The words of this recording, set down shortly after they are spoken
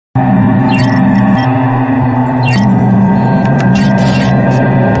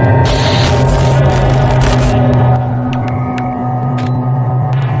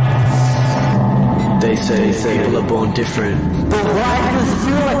become different. But why does it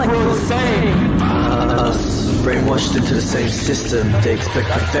feel like we're the same? Us, brainwashed into the same system, they expect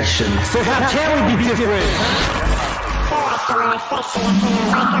perfection. So how can we be different?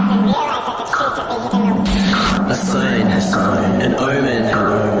 A sign, an omen,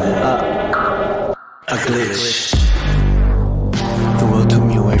 a glitch. The world took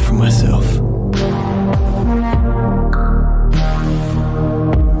me away from myself.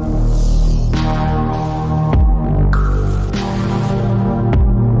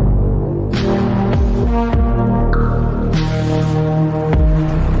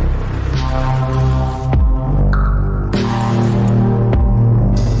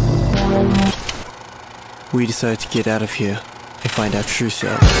 We decided to get out of here and find our true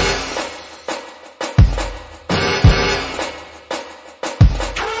selves.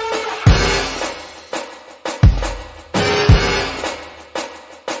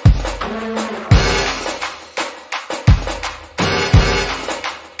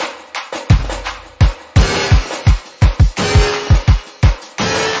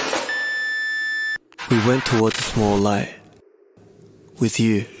 We went towards a small light with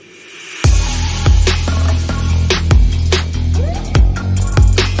you.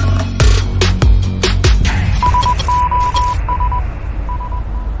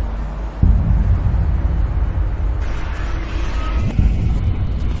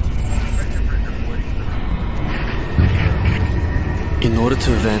 In order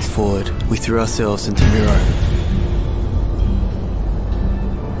to advance forward, we threw ourselves into Miro.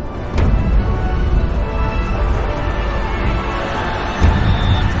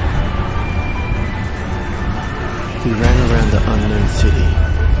 We ran around the unknown city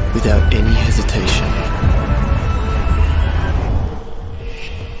without any hesitation.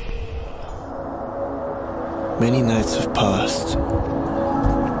 Many nights have passed.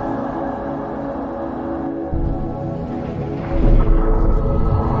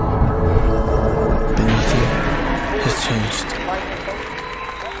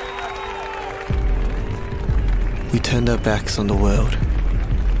 We turned our backs on the world.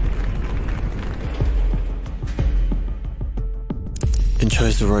 And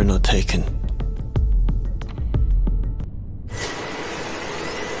chose the road not taken.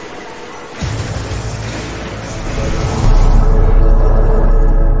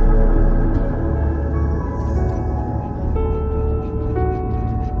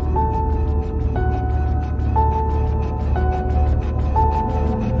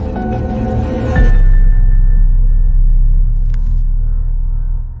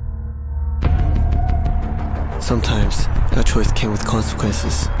 Sometimes, our choice came with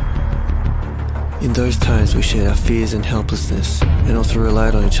consequences. In those times, we shared our fears and helplessness, and also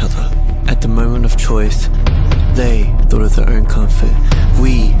relied on each other. At the moment of choice, they thought of their own comfort,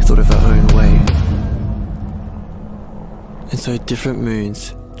 we thought of our own way. And so different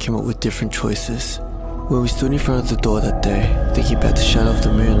moons came up with different choices. When we stood in front of the door that day, thinking about the shadow of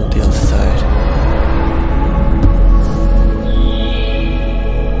the moon on the other side,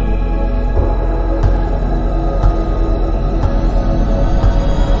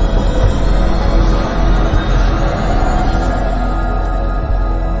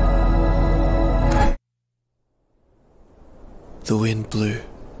 the wind blew.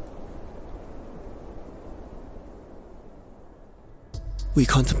 We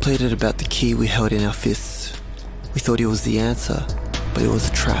contemplated about the key we held in our fists. We thought it was the answer, but it was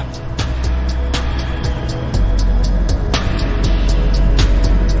a trap.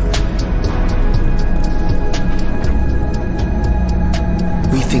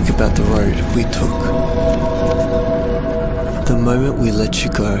 We think about the road we took. The moment we let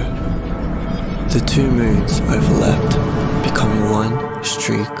you go, the two moons overlapped, becoming one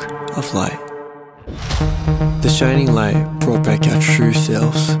streak of light. The shining light brought back our true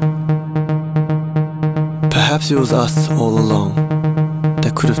selves. Perhaps it was us all along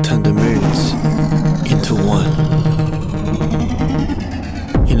that could have turned the moons into one.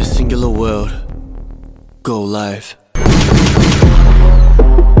 In a singular world, go live.